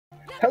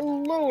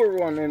Hello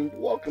everyone and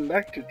welcome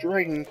back to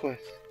Dragon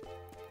Quest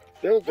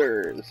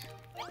Builders.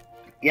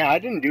 Yeah, I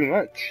didn't do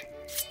much.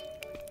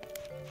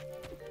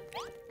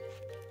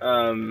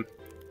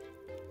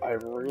 I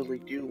really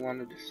do want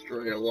to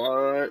destroy a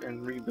lot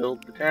and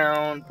rebuild the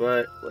town,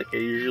 but like I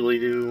usually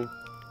do.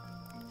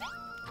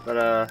 But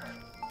I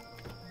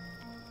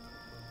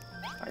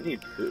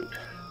need food.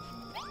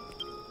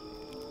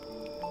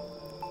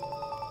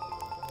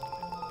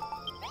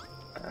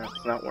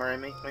 That's not where I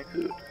make my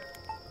food.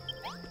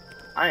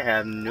 I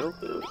have no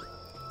food.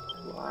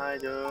 Why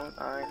don't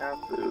I have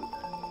food?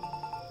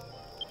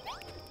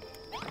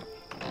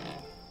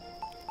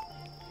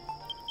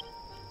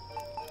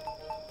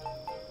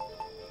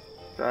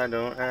 I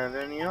don't have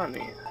any on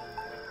me.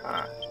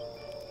 Huh.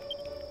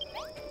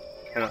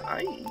 Can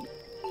I eat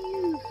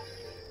these?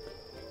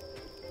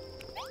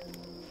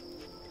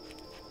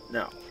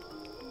 No.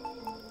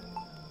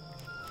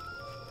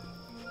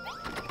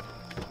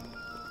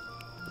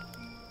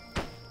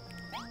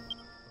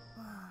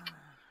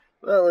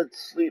 Well, let's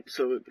sleep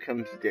so it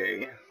becomes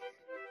day.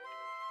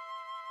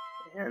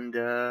 And,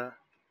 yeah.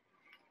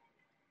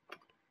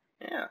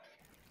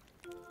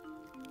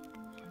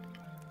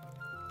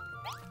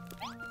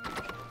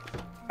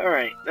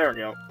 Alright, there we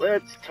go.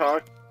 Let's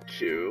talk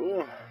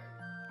to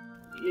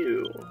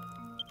you.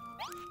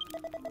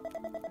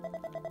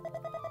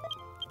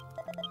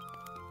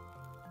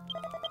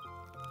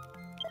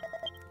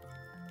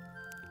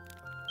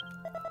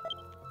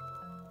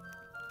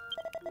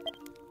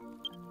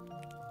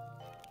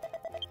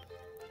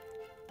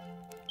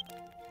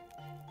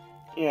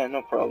 Yeah,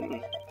 no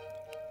problem.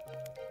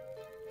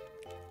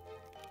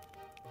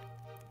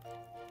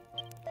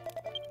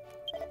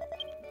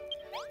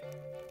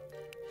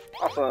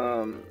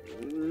 Awesome.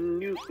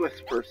 New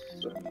quest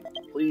person.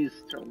 Please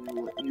tell me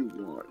what you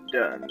want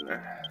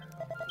done.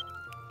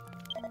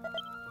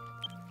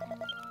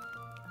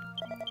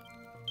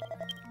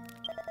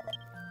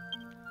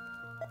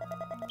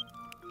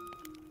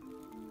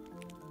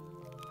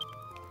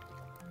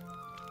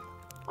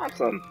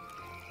 Awesome.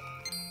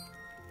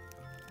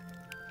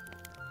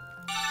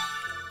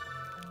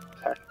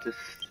 Cactus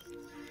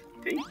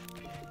steak?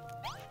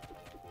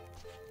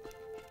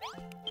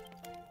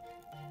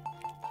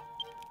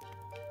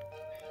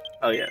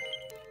 Oh yeah.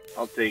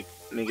 I'll make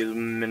as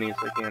many as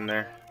I can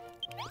there.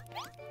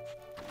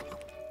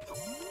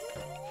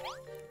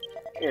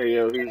 Here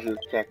you go, here's a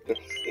cactus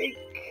steak.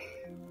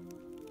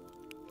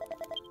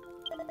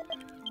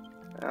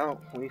 Well,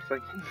 at least I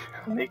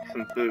can make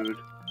some food.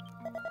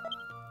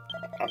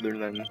 Other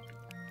than...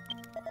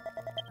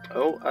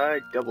 Oh,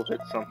 I double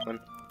hit something.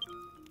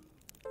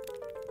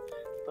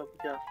 But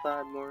we got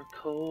 5 more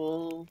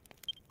coal.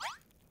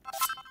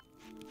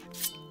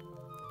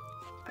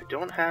 I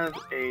don't have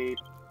a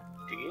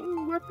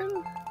digging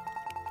weapon?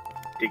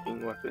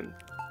 Digging weapon.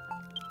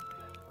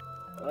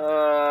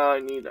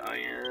 I need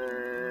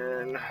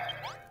iron.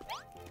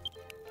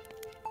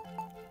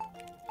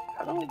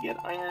 How do I get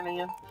iron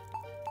again?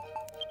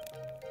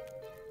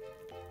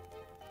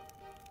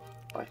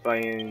 By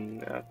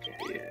find... Okay,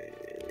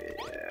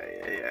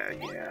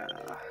 yeah.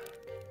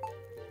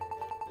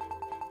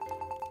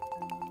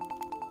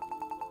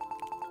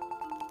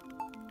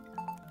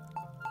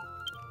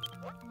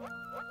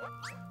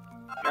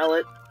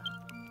 Mallet.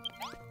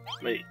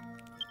 Wait.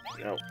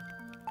 No.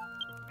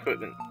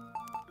 Couldn't.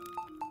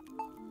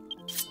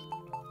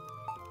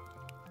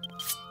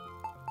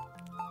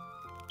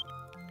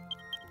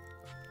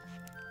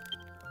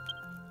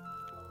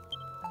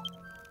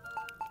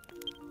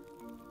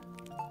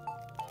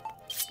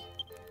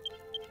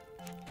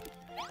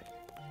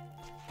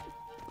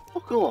 Oh,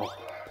 cool.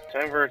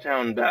 Time for a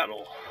town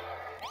battle.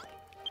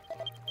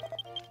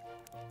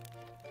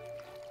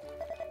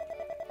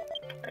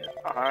 And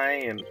I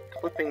am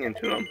clipping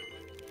into them.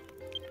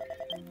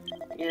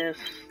 Yes,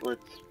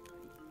 let's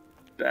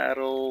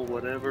battle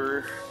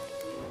whatever.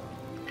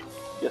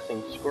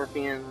 Guessing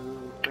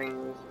scorpion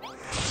things.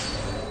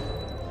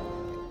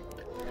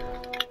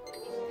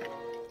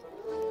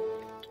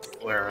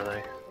 Where are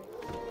they?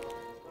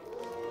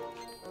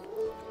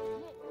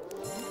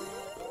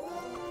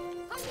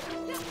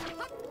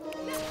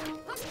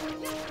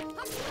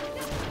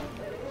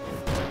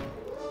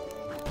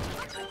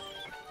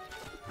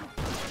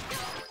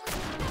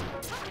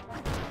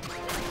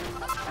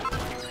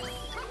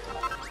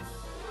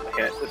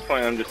 Okay, at this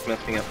point I'm just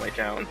messing up my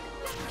town.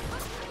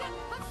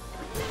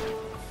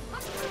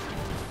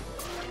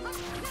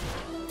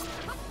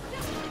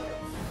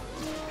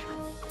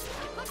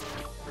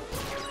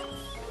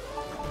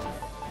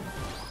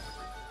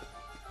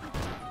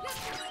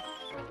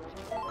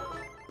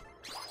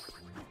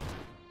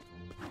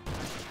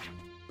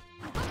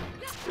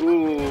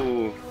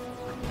 Ooh.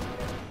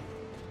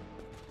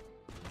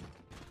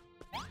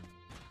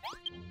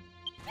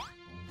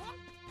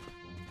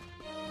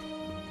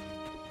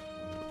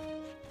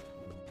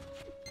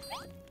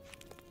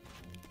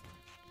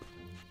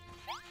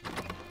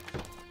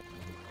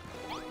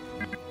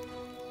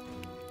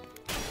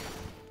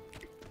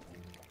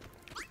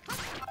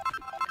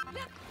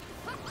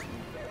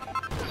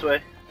 This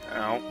way.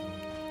 Ow.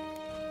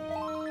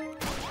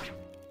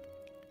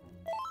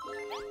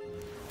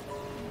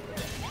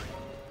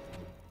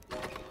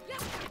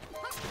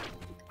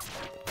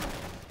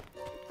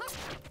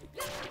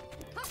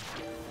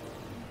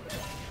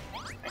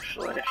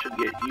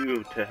 get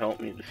you to help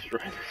me destroy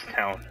this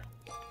town.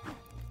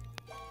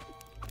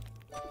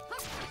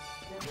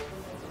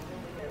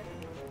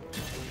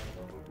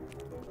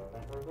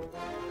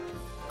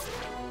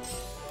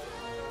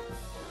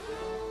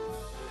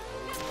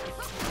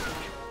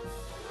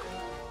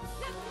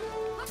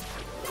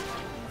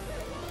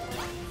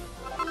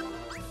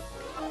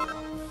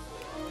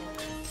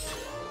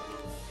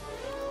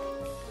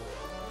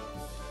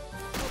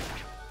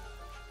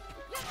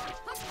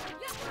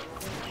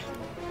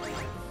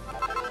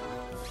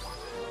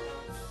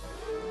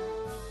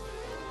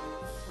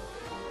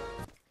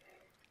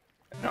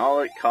 And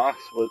all it cost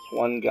was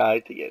one guy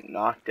to get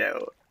knocked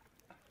out.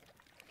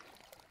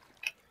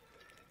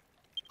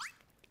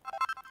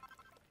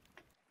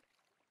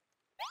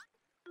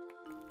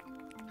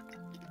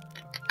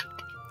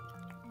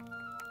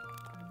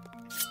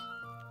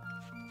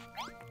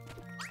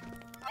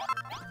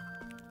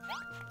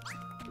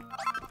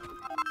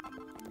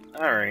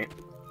 Alright.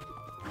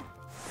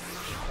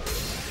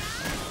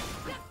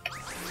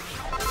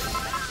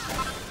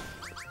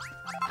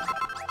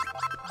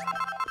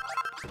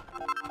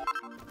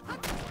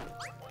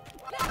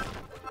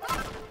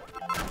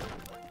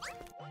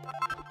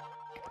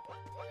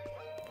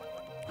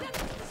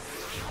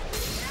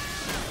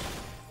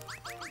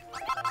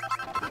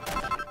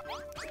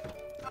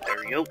 There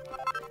we go.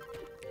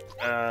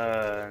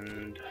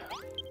 And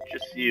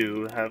just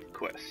you have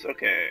quests.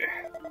 Okay.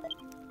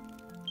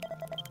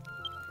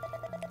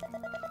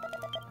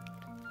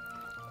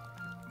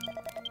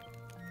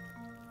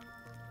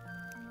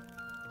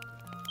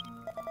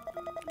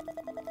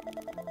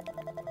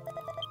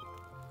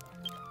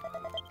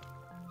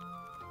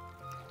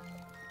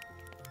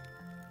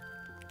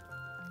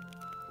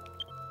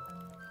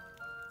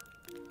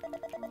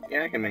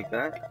 Yeah, I can make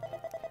that.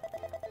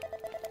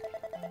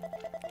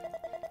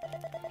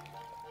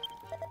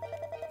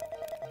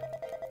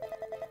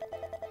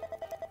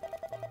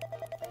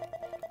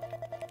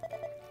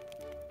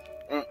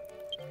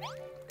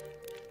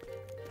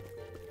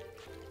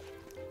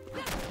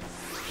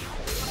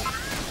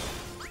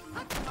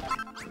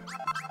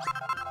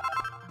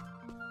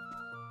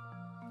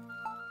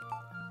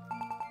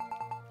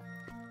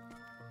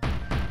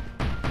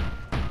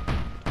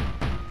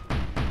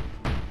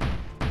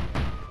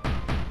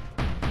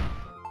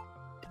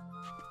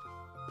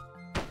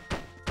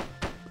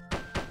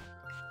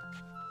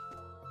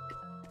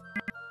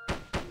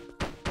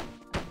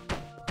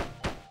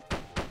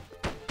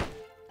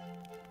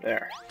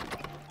 There.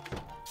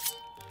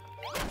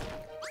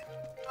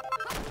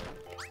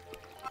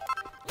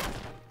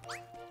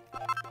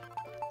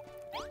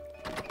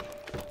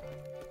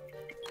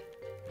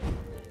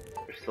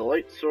 There's the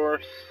light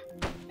source.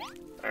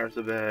 There's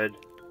the bed.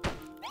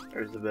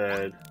 There's the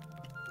bed.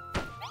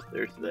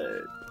 There's the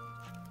bed.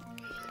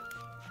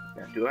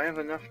 Now, do I have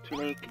enough to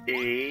make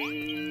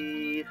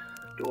a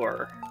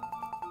door?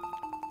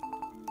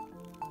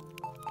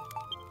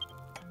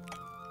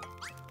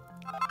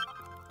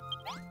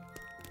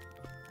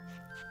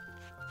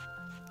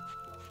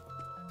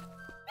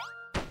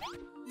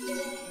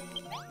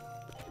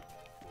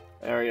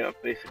 There we go,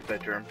 basic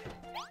bedroom.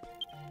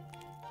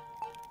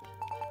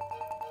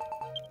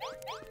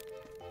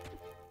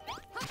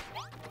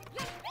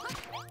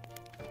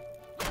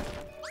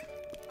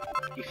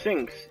 He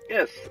sinks.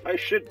 Yes, I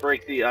should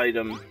break the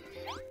item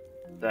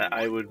that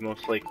I would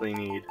most likely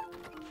need.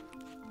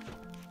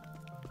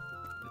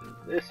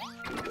 This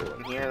can go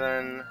in here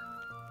then.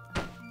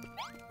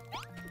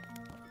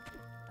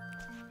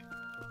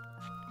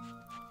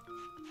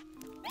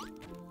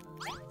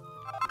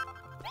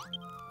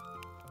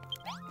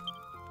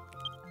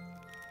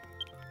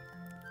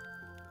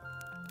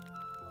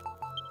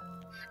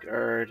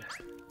 Discard.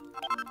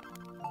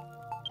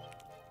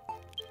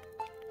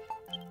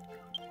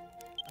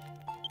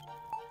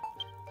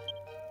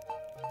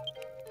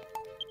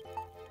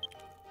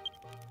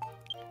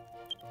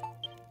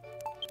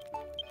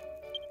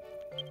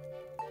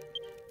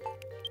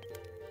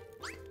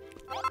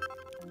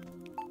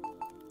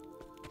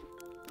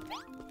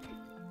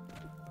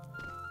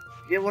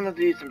 Get one of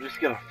these, I'm just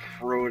gonna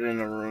throw it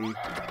in a room.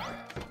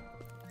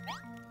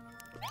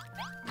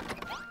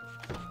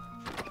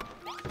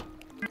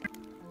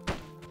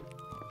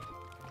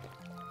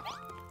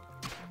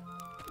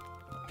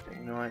 You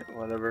know what,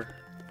 whatever.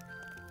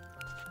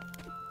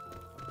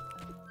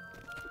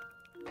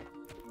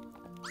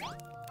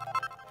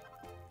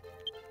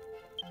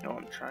 No,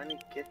 I'm trying to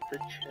get the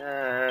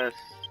chest.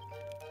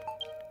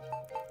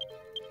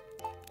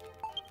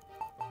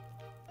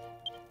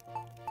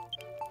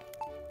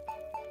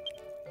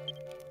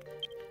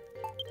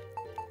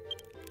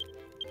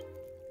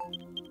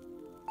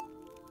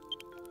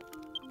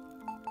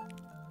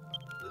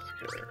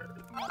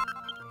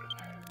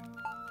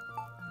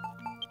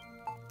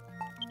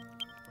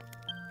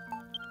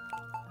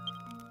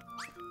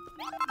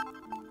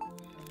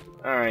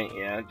 Alright,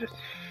 yeah, just...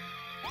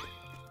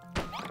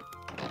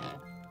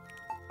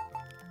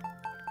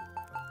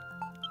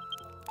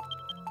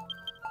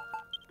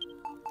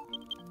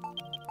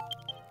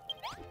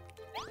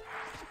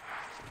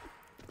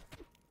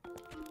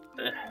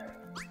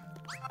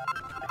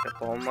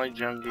 all my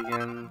junk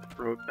again,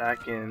 throw it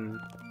back in.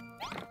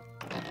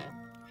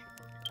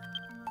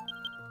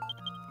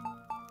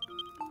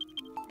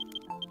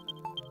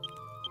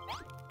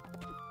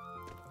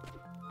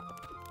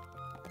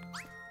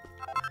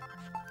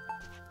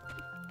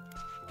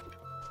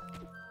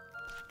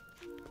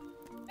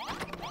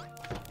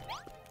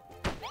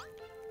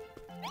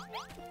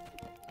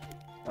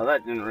 Well,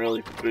 that didn't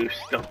really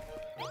boost up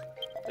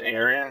the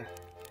area.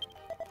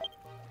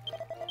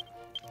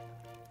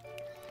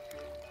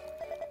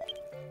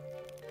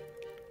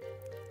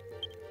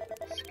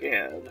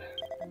 Scared.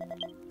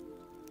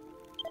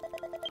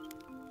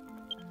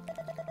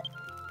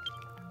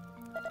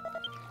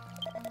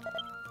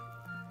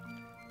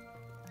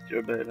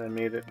 Too bad I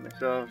made it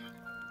myself.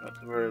 Not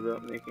to worry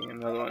about making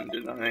another one,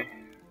 didn't I?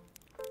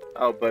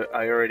 Oh, but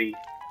I already...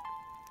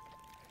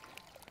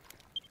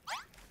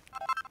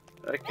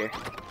 Okay.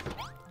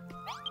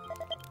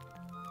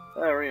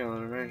 Real,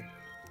 right?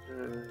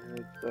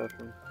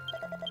 Bathroom.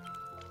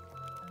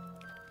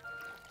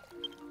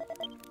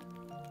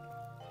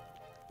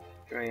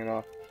 Drying it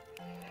off.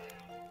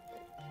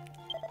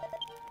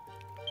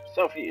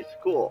 Sophie's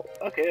cool.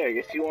 Okay, I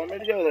guess you want me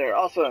to go there.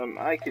 Awesome,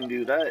 I can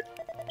do that.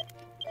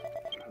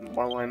 And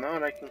while I'm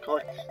out, I can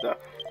collect stuff.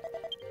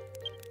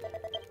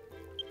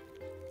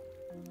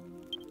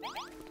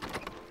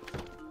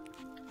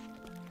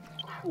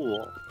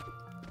 Cool.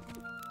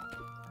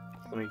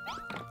 Let me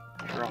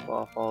drop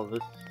off all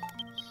this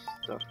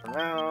stuff for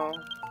now.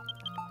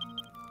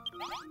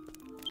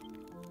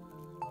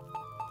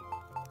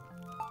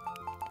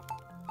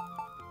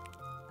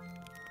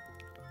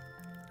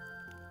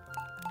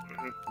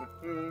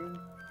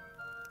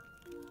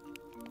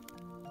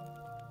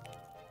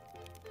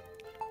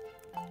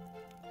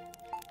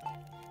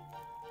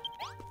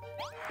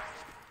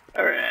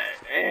 Alright,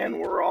 and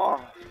we're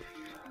off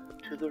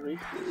to the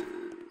races.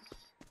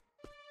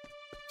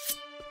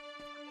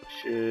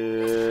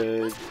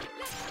 Should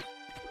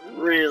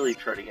really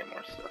try to get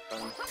more stuff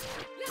on.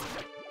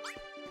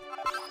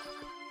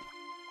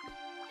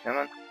 Come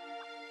on.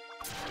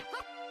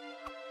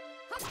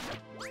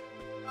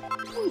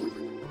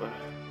 Ooh.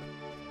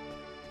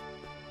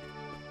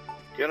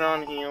 Get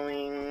on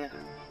healing.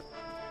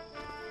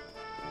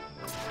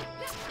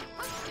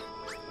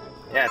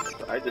 Yes,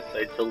 I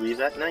decided to leave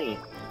at night.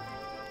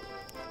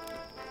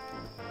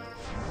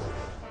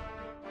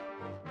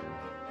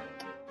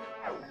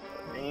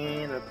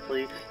 And a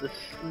place to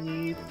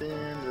sleep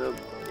and a...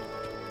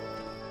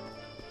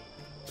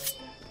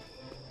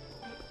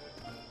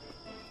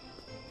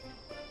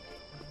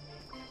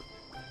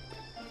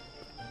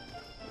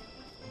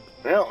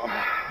 Well...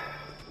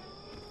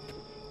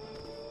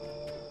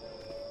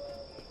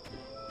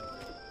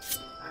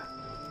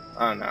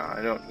 Oh no,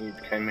 I don't need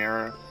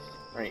Chimera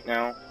right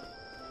now.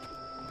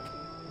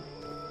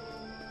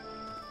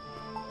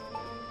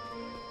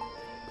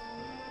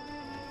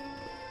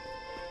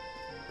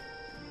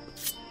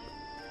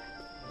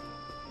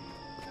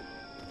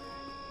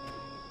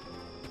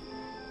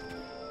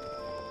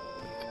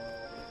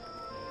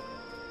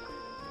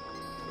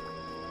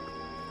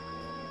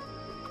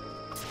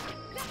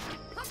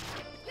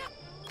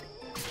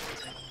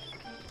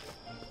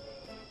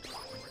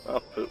 Oh,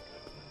 poop.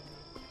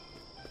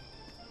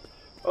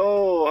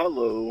 Oh,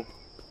 hello.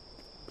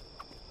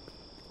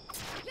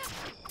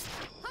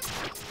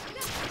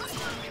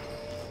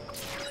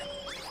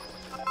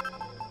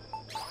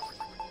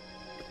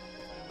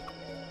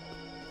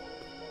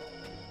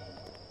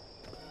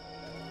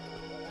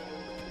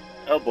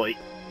 Oh boy,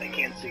 I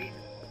can't see.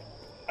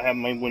 I have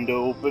my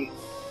window open.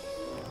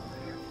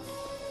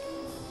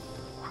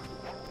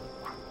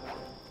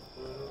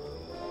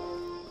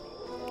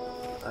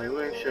 I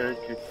wish I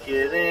could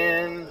get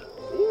in.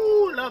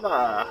 Ooh,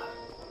 lava!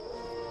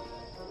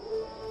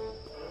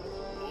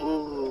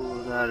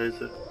 Ooh, that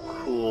is a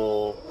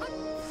cool...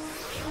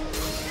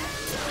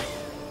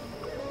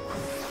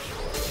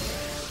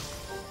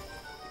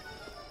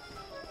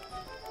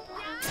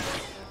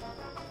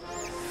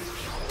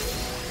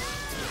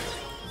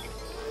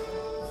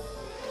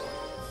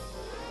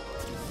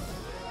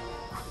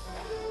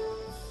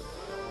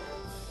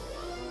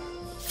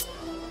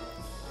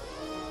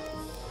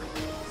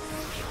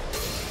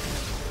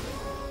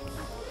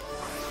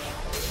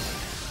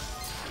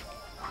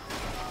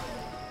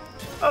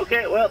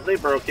 Okay, well, they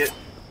broke it.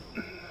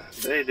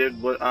 They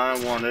did what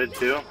I wanted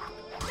to.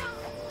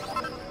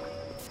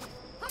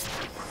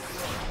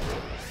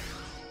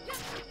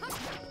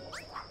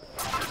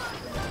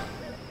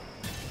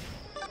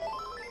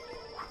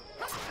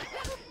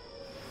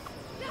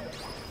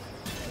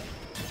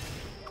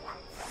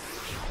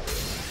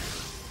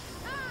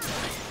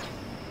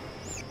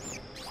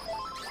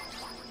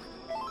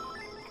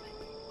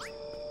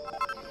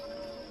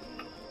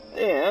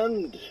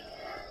 And...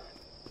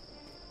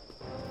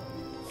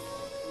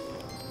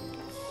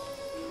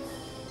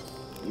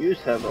 you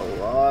have a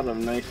lot of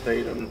nice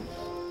items.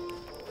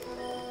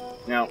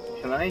 Now,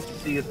 can I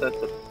see if that's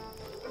a...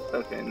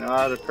 okay,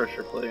 not a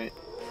pressure plate.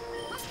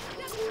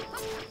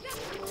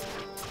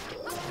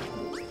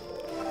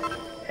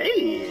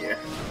 Hey!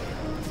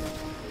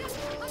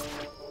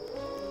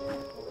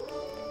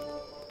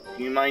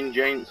 You mind,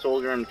 giant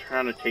soldier? I'm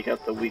trying to take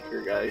out the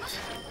weaker guys.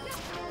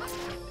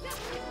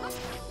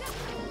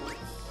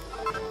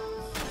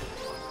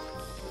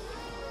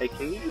 Hey,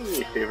 can you do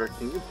me a favor?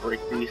 Can you break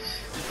these?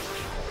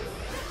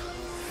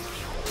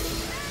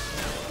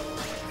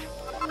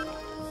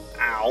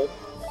 Ow.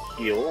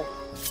 Heal.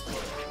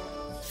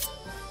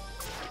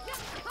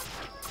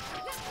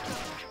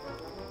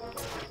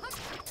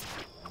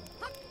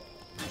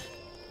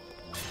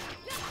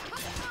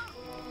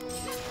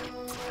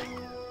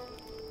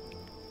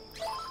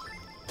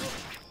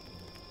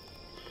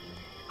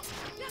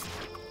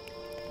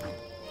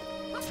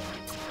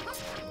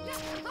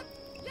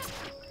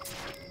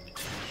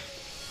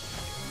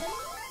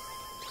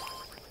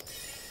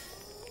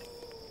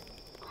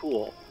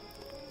 Cool.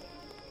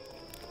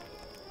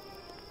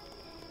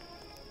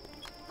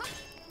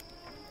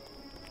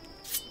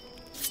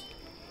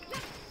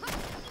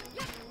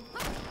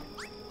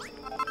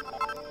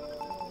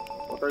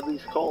 What are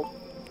these called?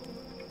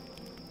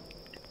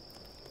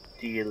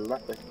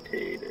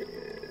 Dilapidated.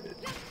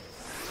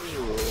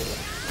 Ooh.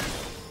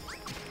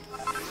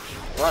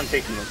 Well, I'm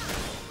taking them.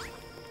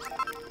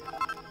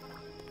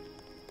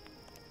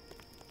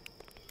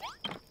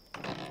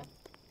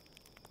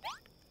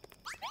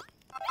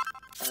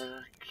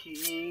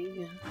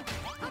 Key.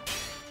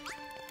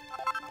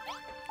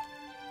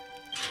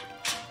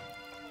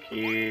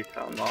 Key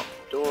to unlock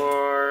the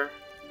door.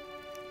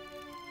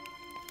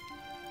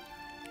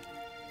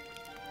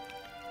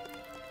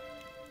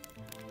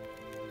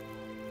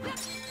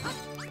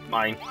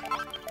 Mine.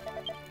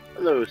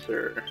 Hello,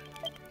 sir.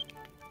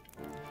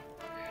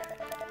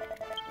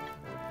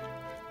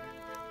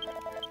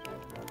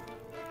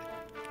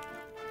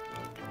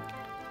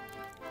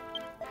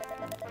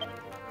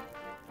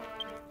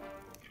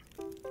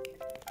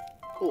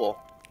 Cool.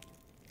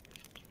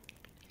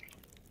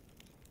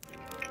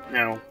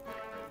 Now.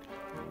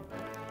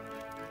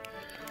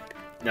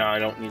 No, I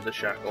don't need the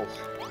shackles.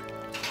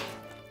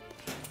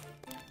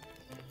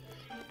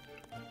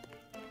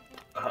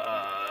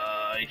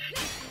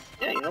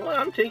 Yeah, you know what?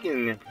 I'm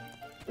taking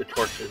the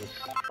torches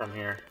from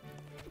here.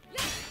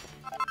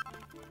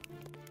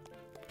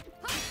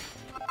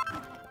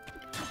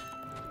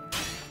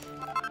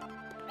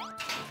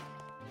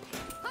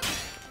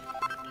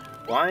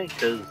 Why?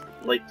 Because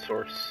light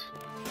source.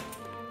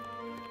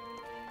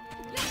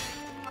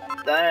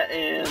 That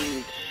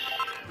and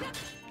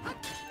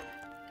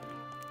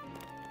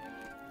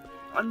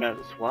I might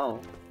as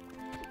well.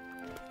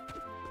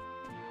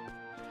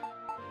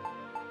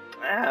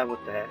 Ah,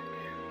 what the heck?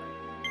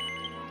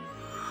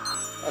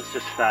 That's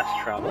just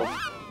fast travel.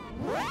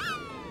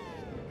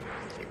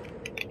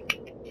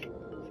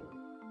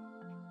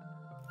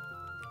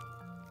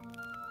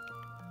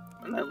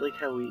 And I like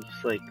how he's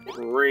like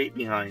right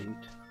behind.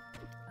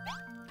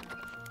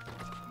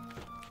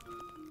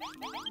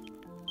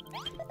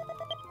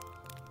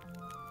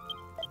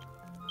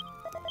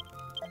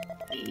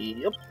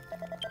 Yep.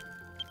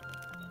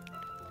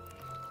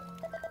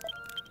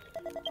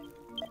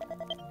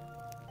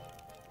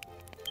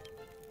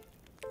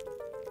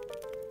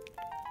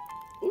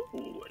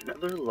 Ooh,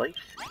 another life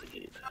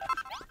seed.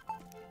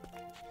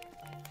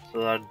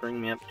 So that'd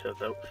bring me up to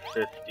about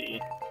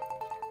 50.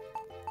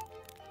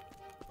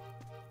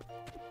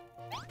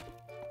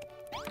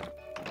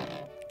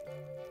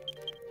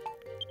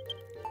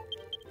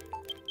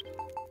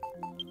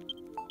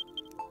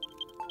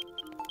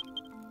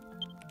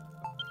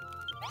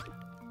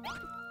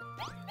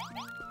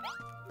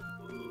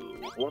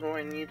 What do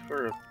I need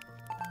for a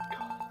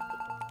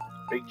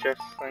big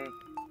chest thing?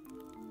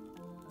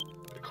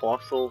 The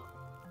colossal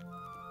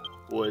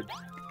wood.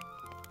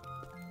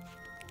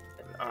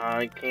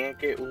 I can't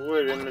get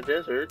wood in the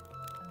desert,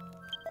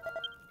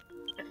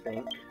 I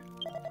think.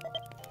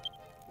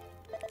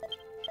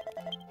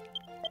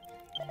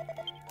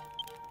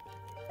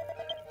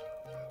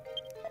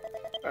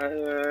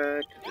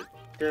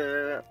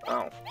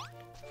 Oh.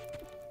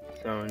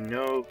 So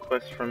no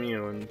quest from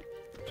you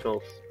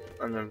until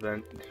an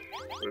event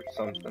or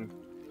something.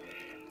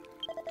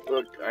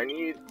 Look, I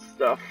need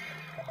stuff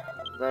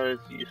that is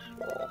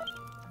useful.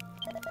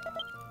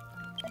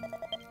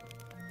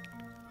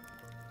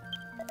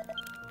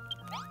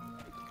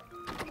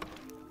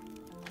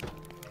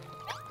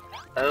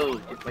 Oh,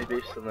 get my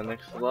base to the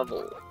next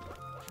level.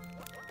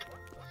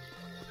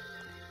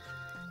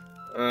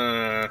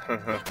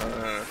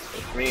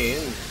 Which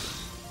means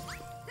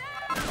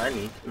I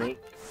need to make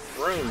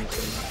rooms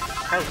and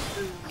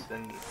houses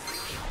and...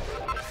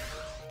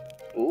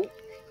 Ooh.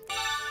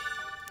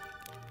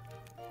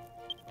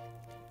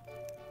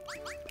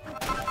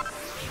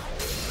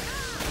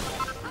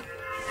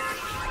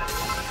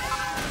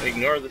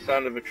 Ignore the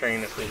sound of a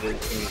train if it is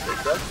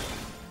music up.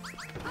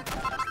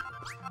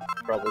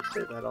 Probably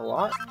say that a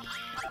lot.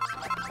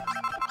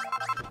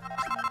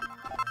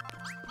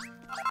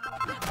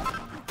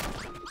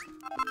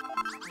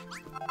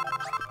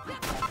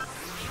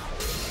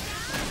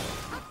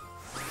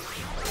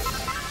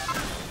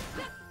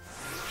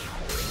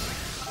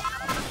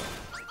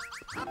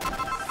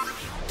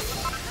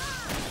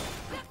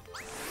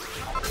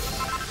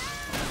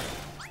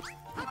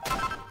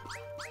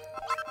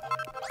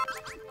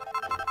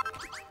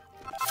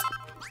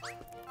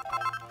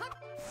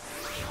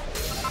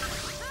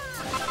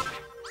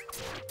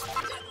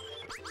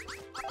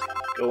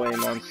 Go away,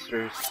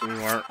 monsters. You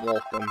aren't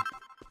welcome.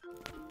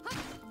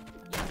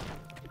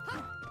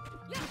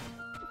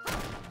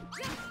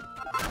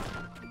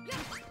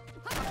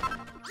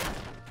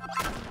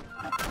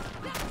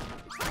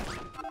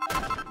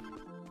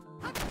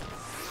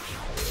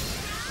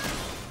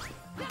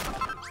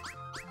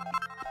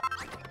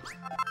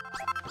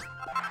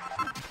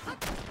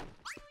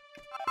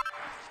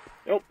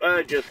 Nope,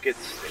 I just get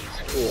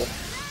sticks. Cool.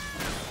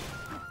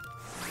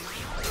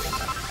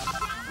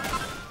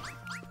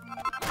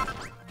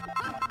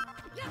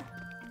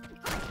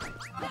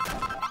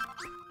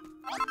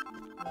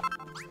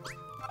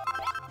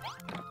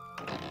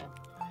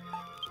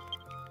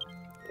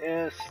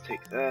 Yes,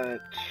 take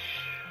that.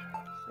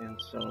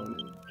 Sandstone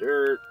and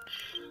dirt.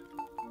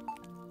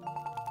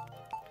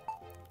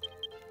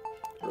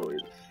 Throw away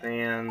the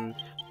sand.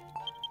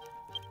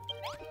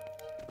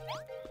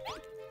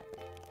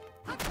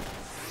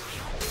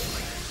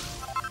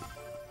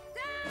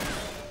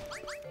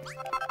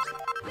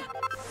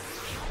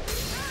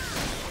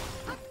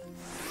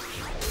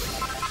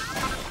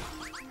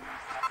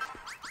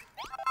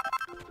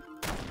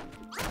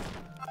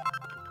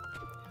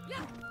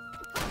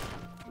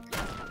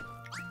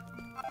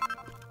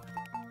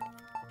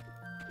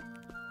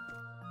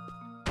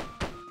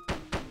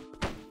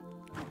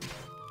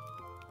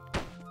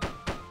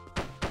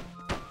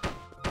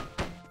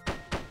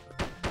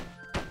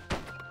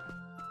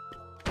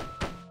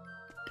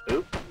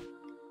 Oop.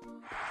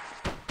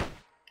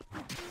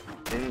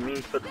 Didn't mean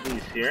to put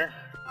these here.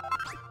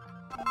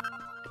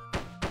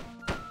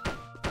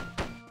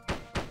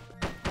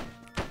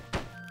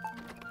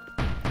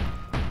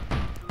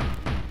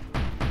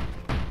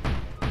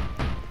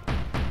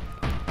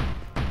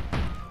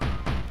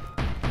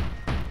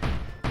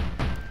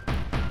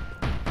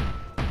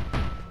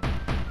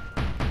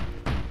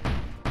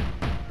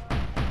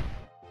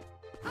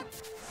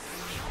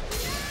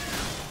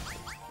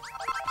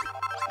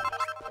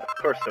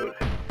 Of course I would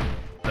hit.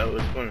 That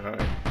was one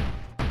high.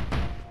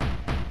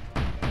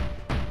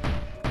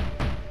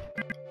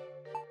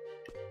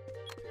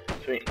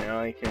 Sweet, now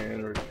I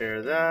can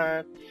repair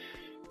that.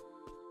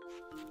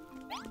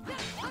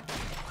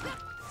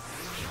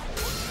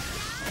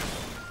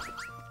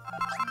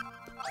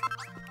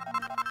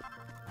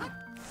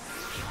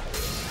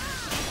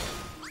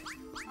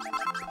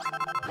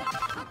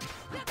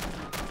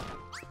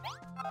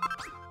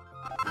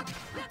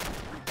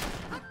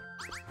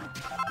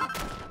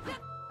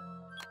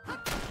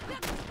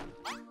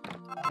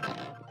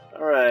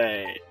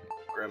 Alright,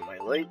 grab my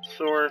light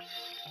source.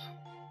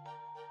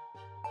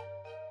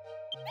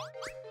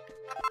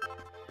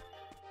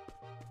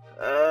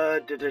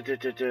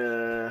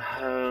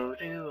 How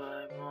do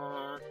I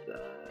want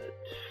that?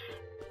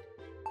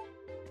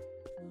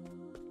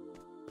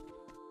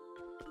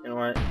 You know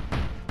what?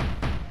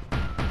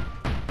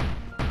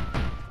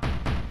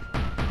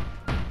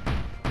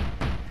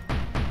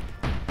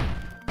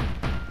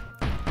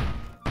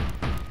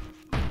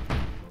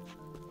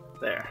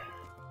 There.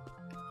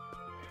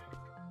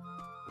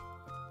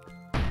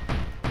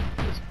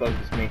 This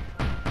bugs me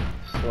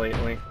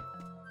slightly.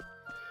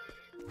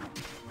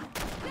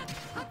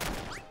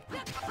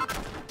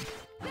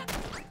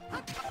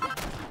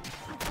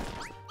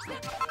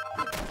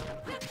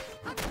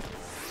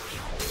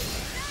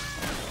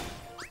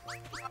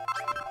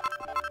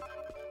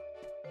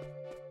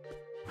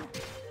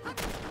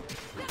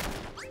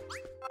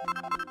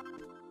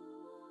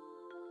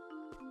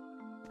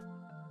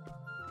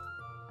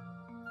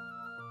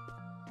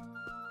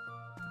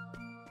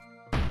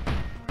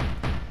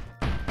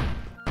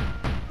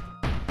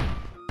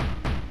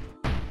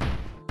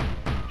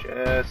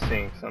 Just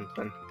seeing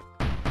something.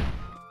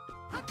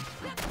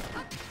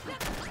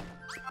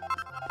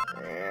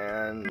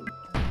 And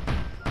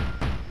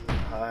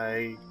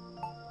I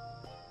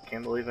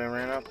can't believe I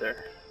ran out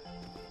there.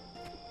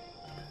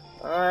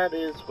 That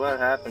is what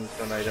happens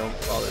when I don't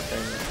bother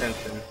paying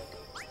attention.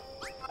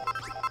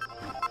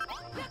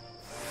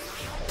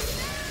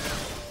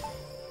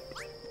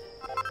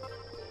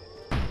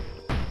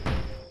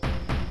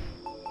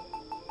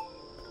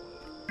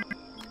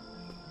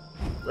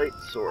 Light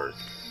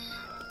source.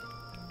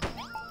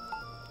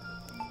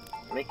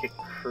 Make a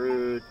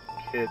crude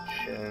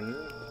kitchen.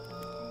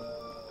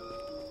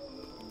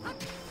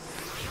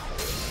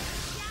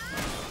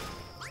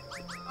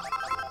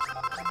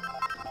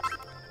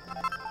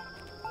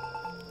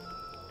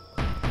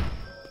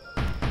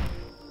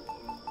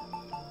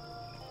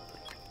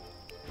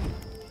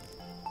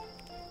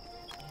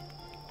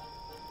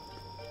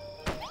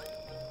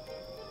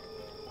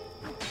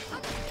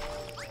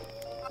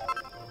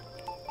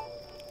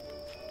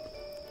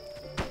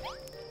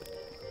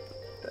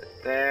 That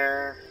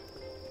there.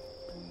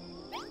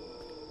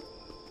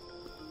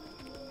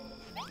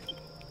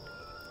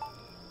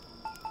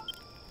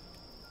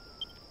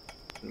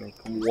 Make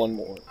one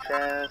more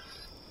chest.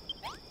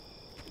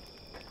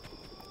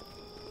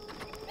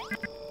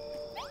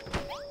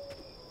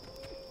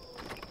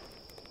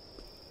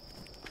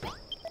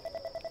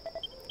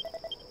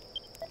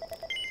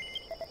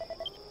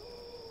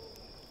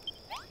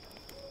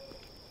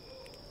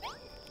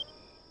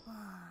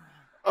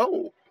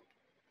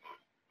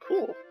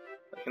 cool.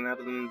 I can have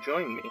them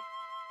join me.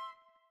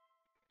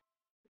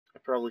 I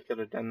probably could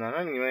have done that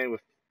anyway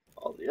with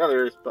all the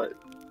others, but...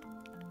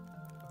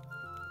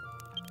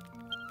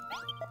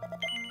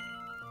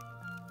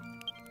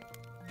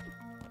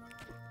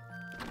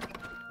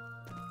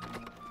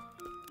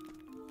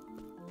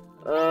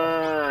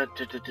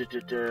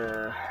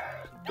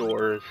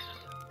 Doors.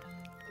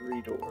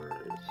 3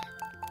 doors.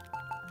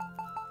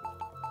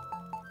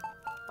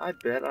 I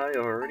bet I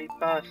already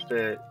passed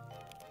it.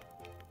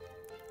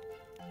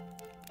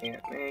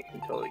 Can't make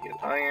until I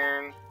get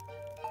iron.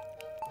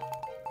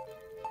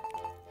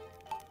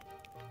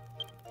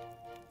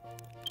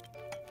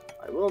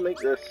 I will make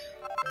this.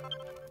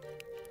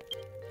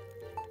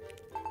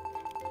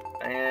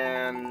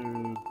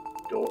 And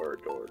door.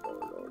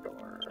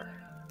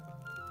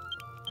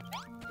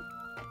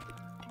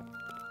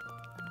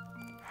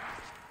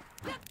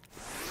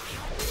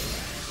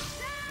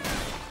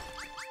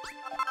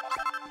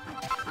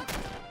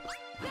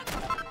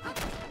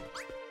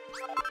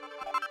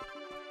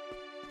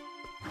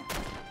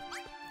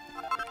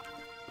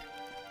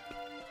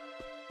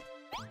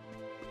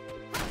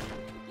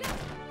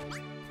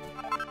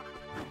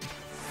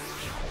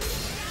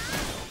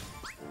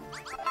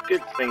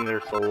 Good thing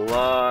there's a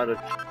lot of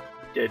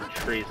dead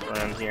trees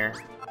around here.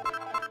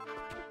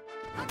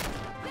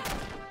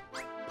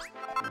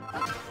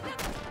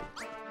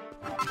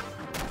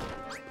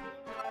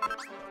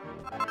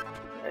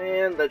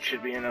 And that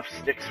should be enough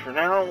sticks for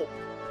now.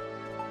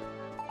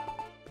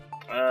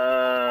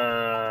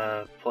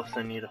 Plus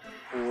I need a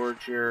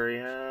forge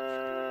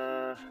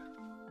area.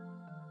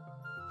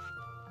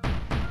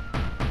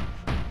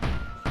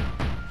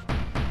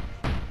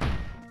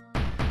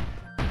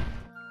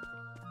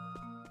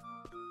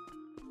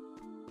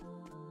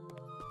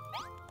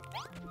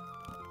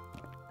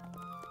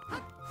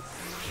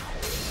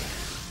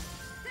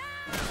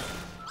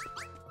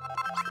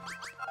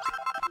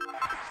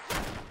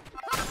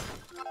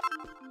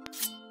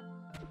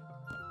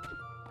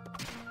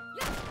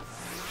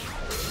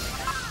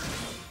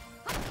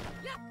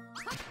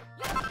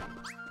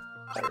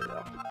 There we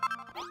go.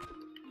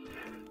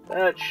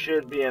 That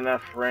should be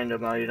enough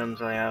random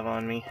items I have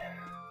on me.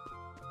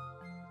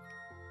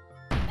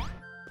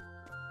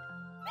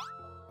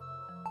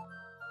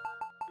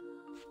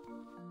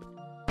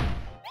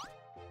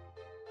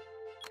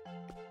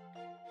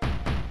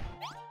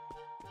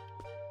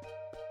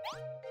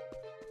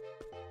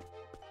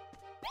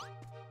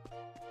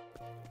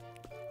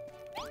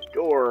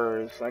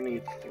 Doors. I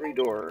need 3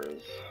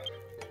 doors.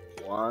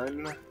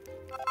 1,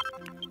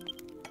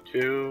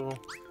 2,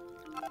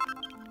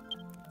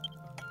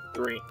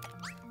 3.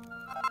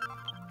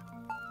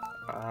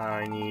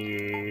 I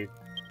need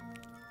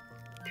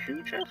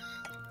 2 chests.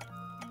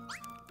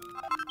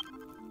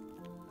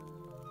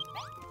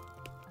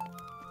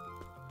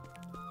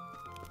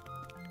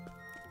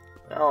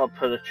 I'll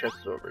put a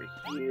chest over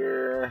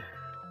here.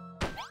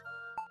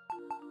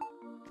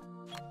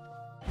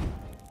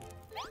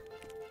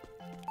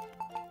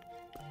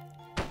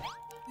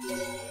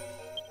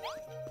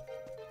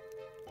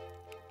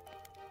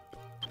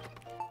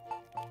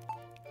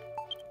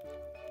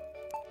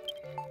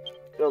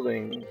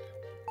 Buildings.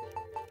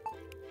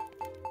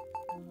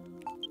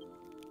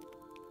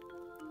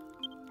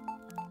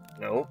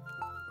 Nope.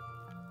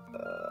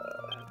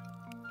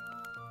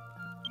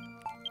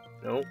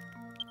 Nope.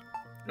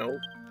 Nope.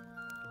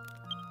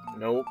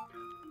 Nope.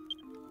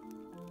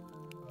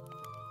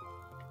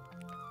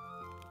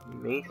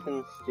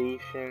 Mason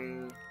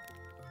Station.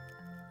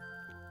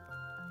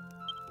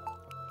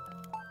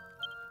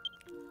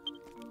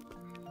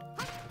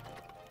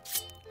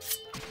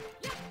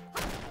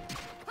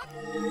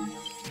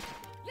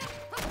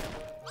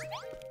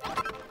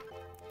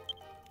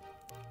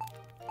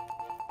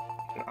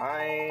 Can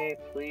I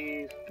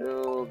please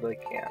build a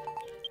camp?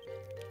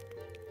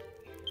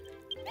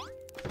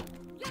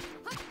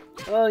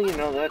 Well, you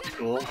know, that's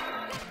cool.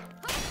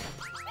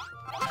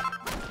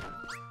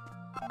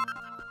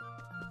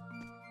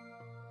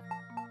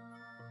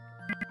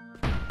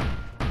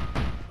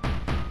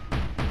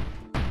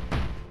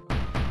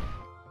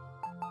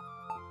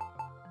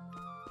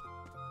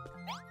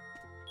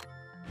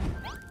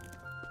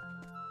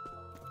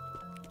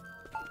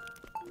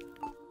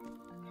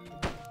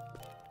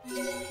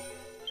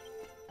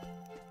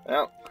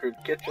 Well, crude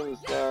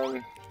kitchen's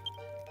done.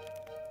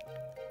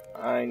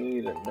 I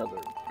need another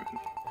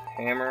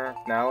hammer,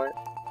 mallet.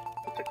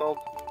 What's it called?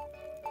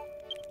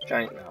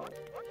 Giant mallet.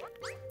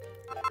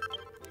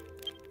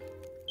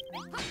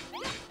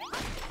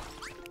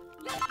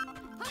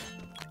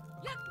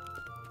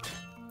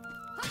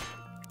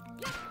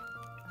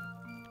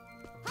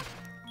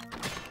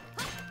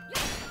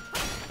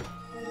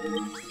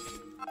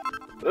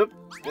 Oop,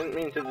 didn't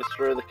mean to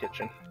destroy the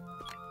kitchen.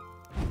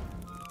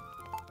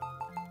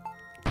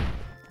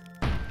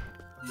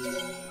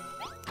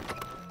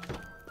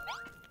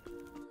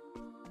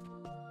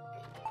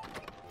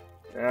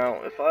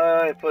 Now, if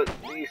I put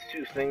these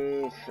 2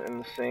 things in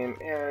the same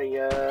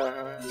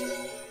area...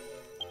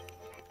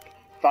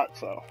 Thought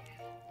so.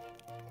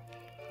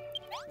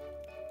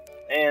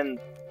 And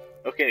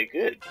Okay,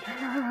 good.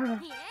 I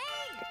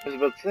was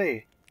about to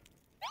say,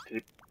 did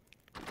it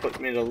put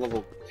me to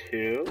level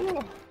 2?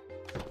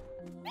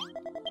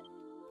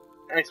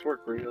 Nice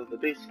work, Burrito. The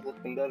base is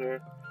looking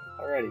better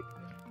already.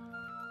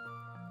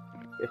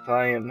 If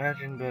I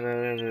imagine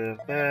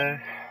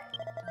better.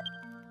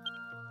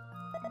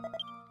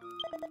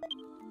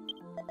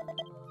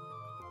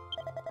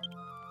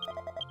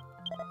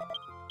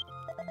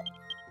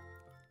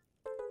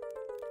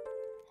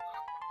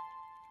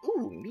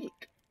 Ooh, meat.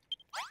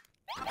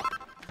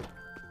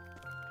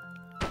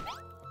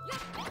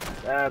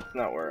 That's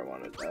not where I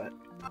wanted that.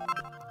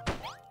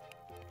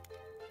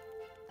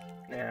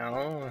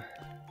 Now...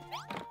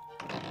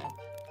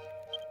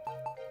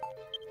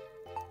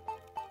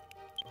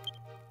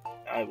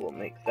 I will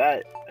make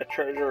that a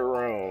treasure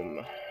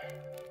room.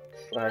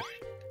 Slash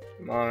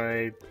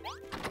my...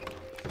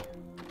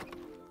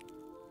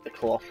 The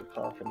Colossal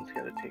Coffin's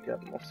gonna take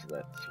up most of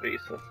that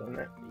space, isn't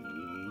it?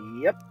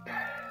 Yep.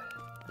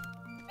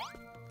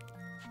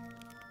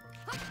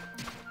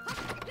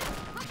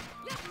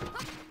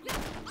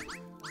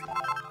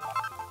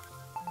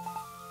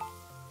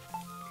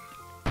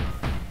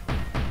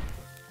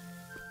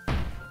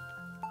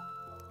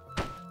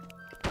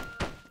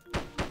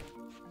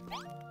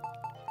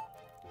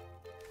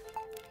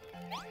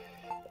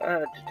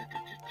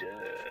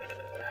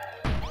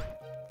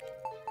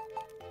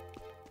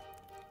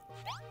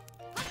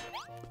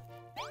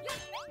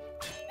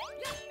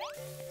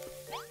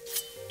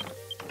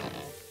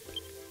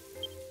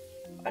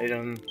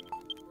 Item,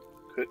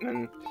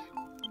 equipment.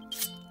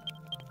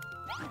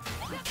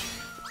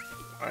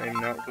 I'm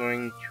not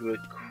going to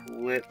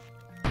equip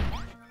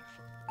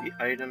the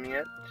item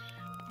yet.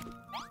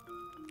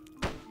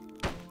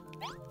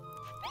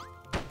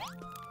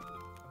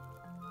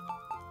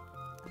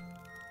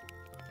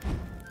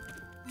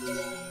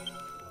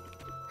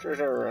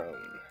 Treasure room.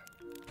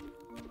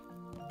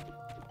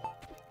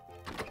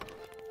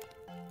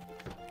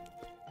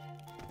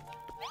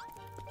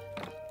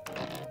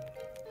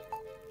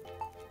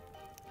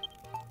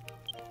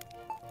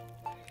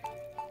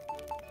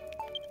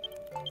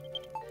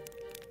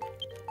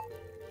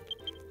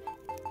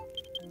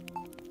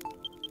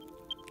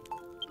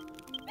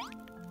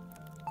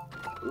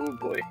 Oh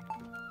boy.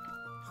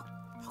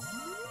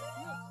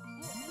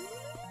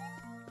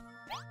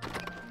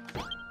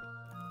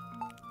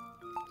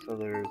 So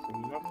there's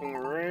nothing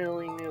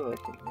really new I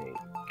can make.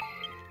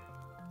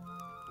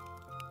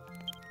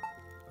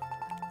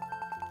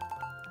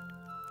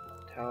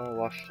 Towel,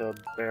 wash tub,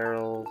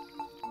 barrels,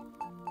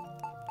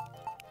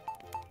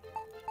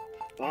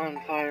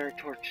 bonfire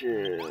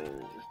torches.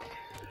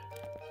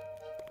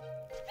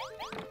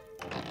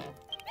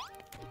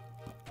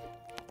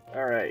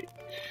 Alright.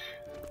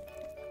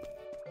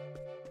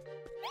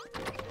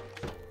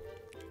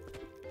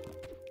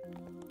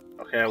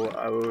 Okay,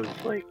 I was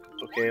like,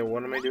 okay,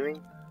 what am I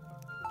doing?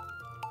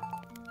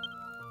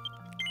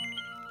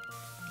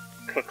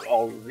 Cook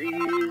all of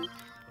these.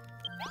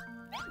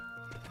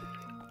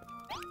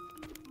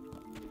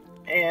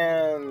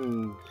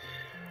 And...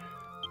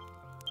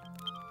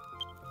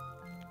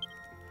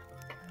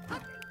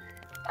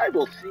 I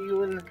will see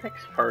you in the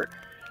next part.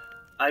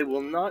 I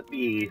will not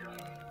be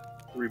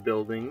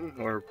rebuilding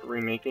or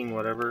remaking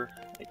whatever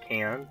I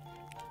can.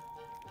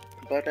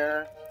 But,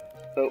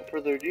 without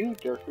further ado,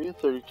 Dark Rita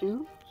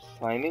 32,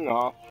 signing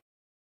off.